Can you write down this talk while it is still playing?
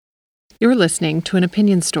You're listening to an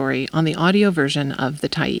opinion story on the audio version of The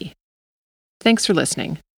Tyee. Thanks for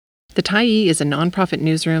listening. The Tyee is a nonprofit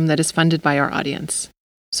newsroom that is funded by our audience.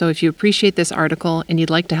 So if you appreciate this article and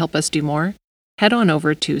you'd like to help us do more, head on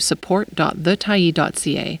over to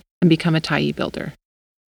support.thetyee.ca and become a Tyee builder.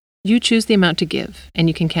 You choose the amount to give, and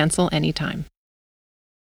you can cancel anytime.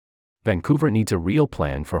 Vancouver needs a real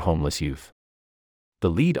plan for homeless youth.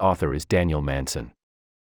 The lead author is Daniel Manson.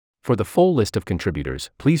 For the full list of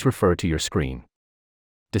contributors, please refer to your screen.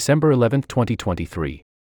 December 11, 2023.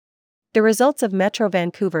 The results of Metro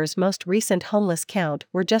Vancouver's most recent homeless count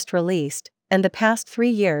were just released, and the past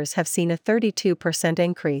 3 years have seen a 32%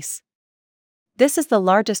 increase. This is the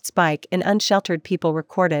largest spike in unsheltered people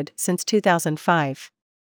recorded since 2005.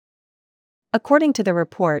 According to the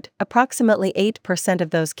report, approximately 8%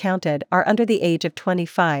 of those counted are under the age of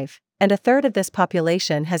 25, and a third of this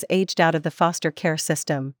population has aged out of the foster care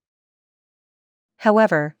system.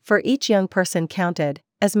 However, for each young person counted,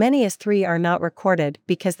 as many as 3 are not recorded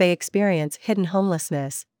because they experience hidden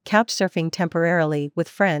homelessness, couchsurfing temporarily with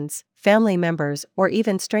friends, family members, or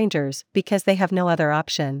even strangers because they have no other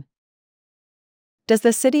option. Does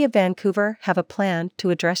the City of Vancouver have a plan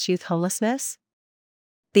to address youth homelessness?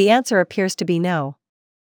 The answer appears to be no.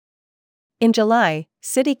 In July,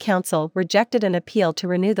 City Council rejected an appeal to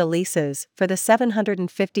renew the leases for the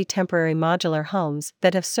 750 temporary modular homes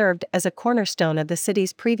that have served as a cornerstone of the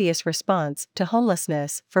city's previous response to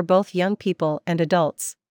homelessness for both young people and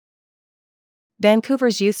adults.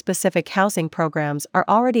 Vancouver's youth-specific housing programs are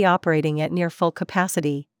already operating at near full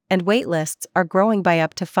capacity, and wait lists are growing by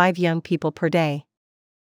up to 5 young people per day.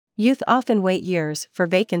 Youth often wait years for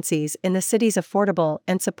vacancies in the city's affordable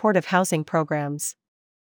and supportive housing programs.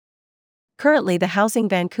 Currently, the Housing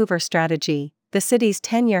Vancouver strategy, the city's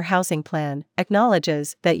 10-year housing plan,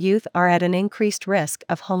 acknowledges that youth are at an increased risk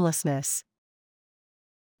of homelessness.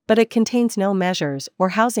 But it contains no measures or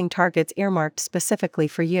housing targets earmarked specifically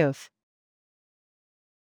for youth.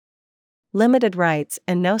 Limited rights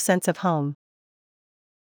and no sense of home.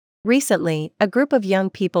 Recently, a group of young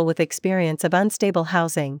people with experience of unstable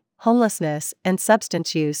housing, homelessness, and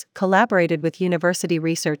substance use collaborated with university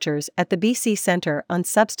researchers at the BC Centre on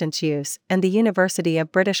Substance Use and the University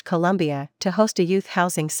of British Columbia to host a youth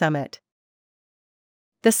housing summit.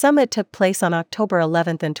 The summit took place on October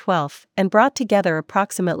 11th and 12th and brought together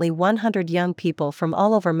approximately 100 young people from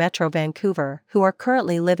all over Metro Vancouver who are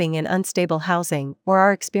currently living in unstable housing or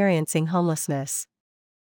are experiencing homelessness.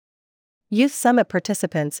 Youth Summit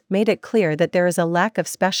participants made it clear that there is a lack of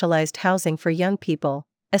specialized housing for young people,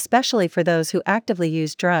 especially for those who actively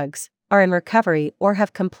use drugs, are in recovery, or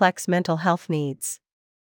have complex mental health needs.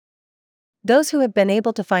 Those who have been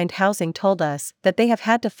able to find housing told us that they have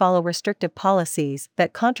had to follow restrictive policies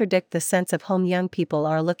that contradict the sense of home young people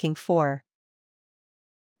are looking for.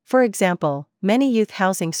 For example, many youth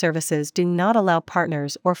housing services do not allow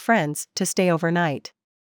partners or friends to stay overnight.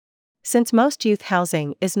 Since most youth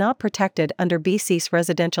housing is not protected under BC's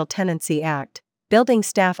Residential Tenancy Act, building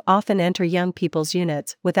staff often enter young people's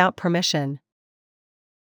units without permission.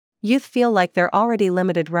 Youth feel like their already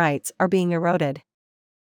limited rights are being eroded.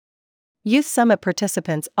 Youth Summit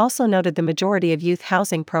participants also noted the majority of youth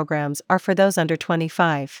housing programs are for those under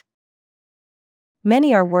 25.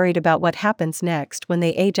 Many are worried about what happens next when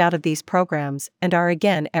they age out of these programs and are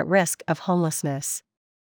again at risk of homelessness.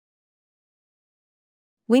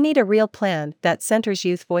 We need a real plan that centers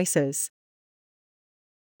youth voices.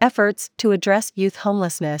 Efforts to address youth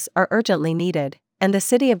homelessness are urgently needed, and the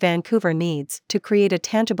City of Vancouver needs to create a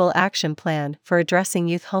tangible action plan for addressing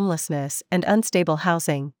youth homelessness and unstable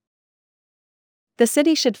housing. The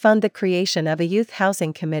city should fund the creation of a youth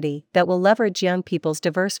housing committee that will leverage young people's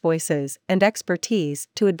diverse voices and expertise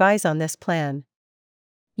to advise on this plan.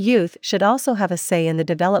 Youth should also have a say in the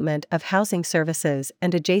development of housing services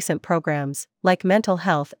and adjacent programs, like mental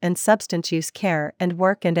health and substance use care and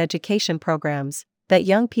work and education programs, that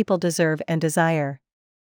young people deserve and desire.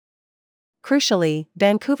 Crucially,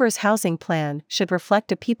 Vancouver's housing plan should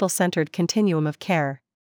reflect a people-centered continuum of care.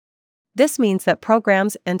 This means that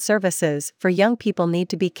programs and services for young people need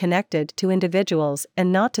to be connected to individuals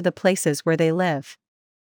and not to the places where they live.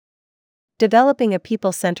 Developing a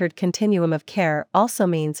people-centered continuum of care also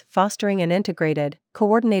means fostering an integrated,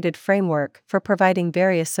 coordinated framework for providing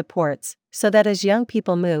various supports, so that as young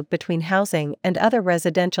people move between housing and other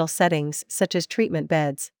residential settings such as treatment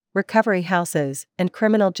beds, recovery houses, and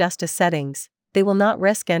criminal justice settings, they will not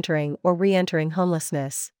risk entering or re-entering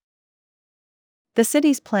homelessness. The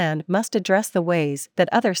city's plan must address the ways that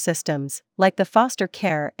other systems, like the foster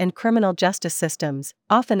care and criminal justice systems,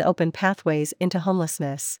 often open pathways into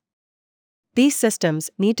homelessness. These systems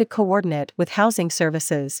need to coordinate with housing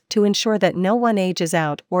services to ensure that no one ages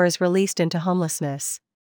out or is released into homelessness.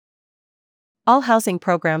 All housing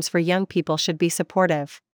programs for young people should be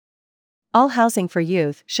supportive. All housing for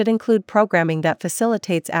youth should include programming that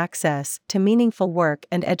facilitates access to meaningful work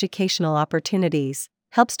and educational opportunities,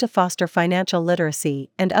 helps to foster financial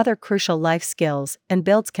literacy and other crucial life skills, and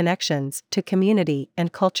builds connections to community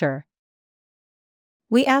and culture.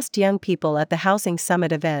 We asked young people at the Housing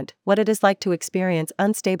Summit event what it is like to experience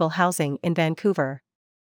unstable housing in Vancouver.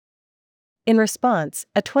 In response,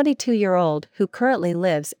 a 22-year-old who currently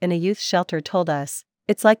lives in a youth shelter told us,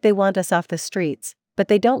 "It's like they want us off the streets, but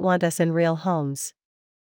they don't want us in real homes."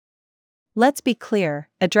 Let's be clear,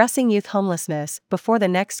 addressing youth homelessness before the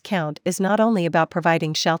next count is not only about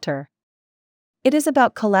providing shelter. It is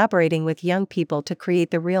about collaborating with young people to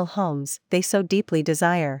create the real homes they so deeply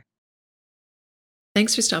desire.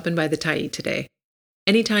 Thanks for stopping by the Tyee today.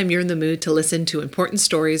 Anytime you're in the mood to listen to important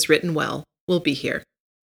stories written well, we'll be here.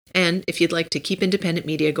 And if you'd like to keep independent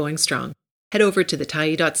media going strong, head over to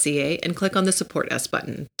thetyee.ca and click on the Support Us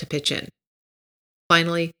button to pitch in.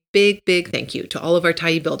 Finally, big thank you to all of our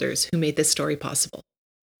Tyee builders who made this story possible.